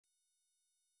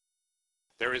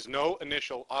There is no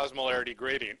initial osmolarity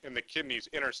gradient in the kidney's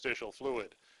interstitial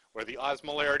fluid, where the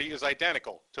osmolarity is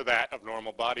identical to that of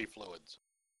normal body fluids.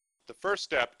 The first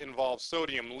step involves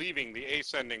sodium leaving the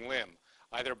ascending limb,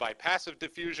 either by passive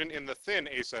diffusion in the thin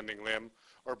ascending limb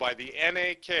or by the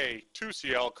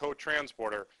NAK2Cl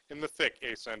cotransporter in the thick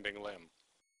ascending limb.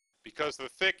 Because the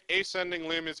thick ascending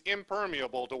limb is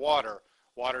impermeable to water,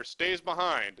 water stays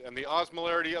behind and the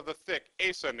osmolarity of the thick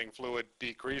ascending fluid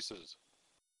decreases.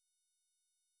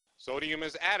 Sodium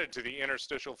is added to the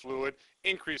interstitial fluid,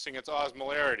 increasing its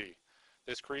osmolarity.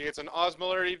 This creates an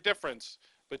osmolarity difference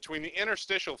between the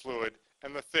interstitial fluid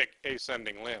and the thick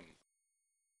ascending limb.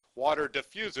 Water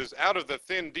diffuses out of the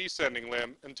thin descending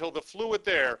limb until the fluid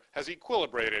there has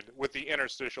equilibrated with the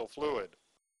interstitial fluid.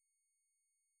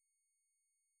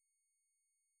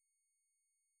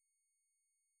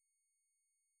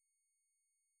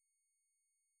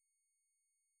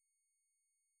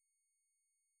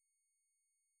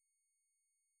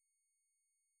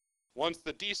 Once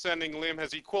the descending limb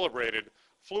has equilibrated,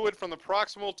 fluid from the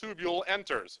proximal tubule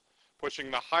enters, pushing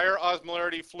the higher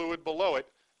osmolarity fluid below it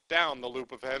down the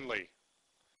loop of Henle.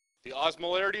 The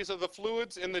osmolarities of the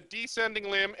fluids in the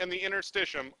descending limb and the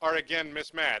interstitium are again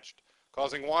mismatched,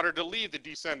 causing water to leave the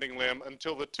descending limb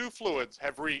until the two fluids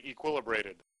have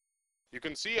re-equilibrated. You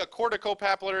can see a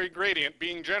corticopapillary gradient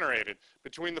being generated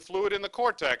between the fluid in the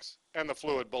cortex and the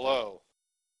fluid below.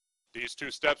 These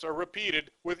two steps are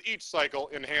repeated with each cycle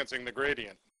enhancing the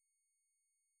gradient.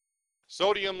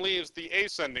 Sodium leaves the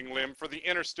ascending limb for the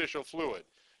interstitial fluid,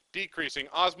 decreasing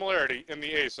osmolarity in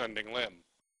the ascending limb.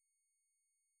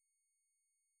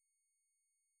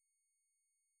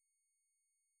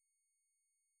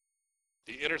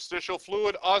 The interstitial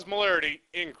fluid osmolarity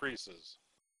increases.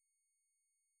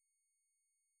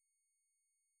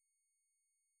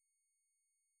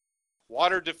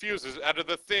 Water diffuses out of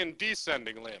the thin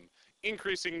descending limb,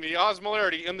 increasing the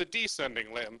osmolarity in the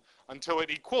descending limb until it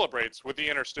equilibrates with the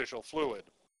interstitial fluid.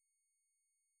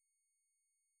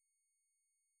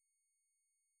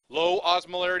 Low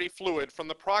osmolarity fluid from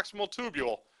the proximal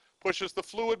tubule pushes the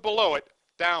fluid below it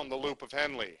down the loop of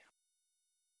Henle.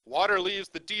 Water leaves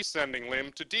the descending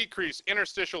limb to decrease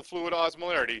interstitial fluid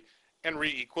osmolarity and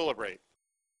re-equilibrate.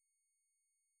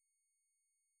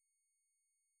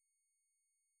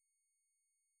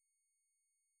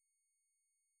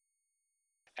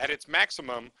 At its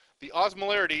maximum, the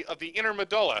osmolarity of the inner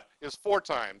medulla is 4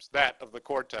 times that of the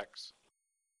cortex.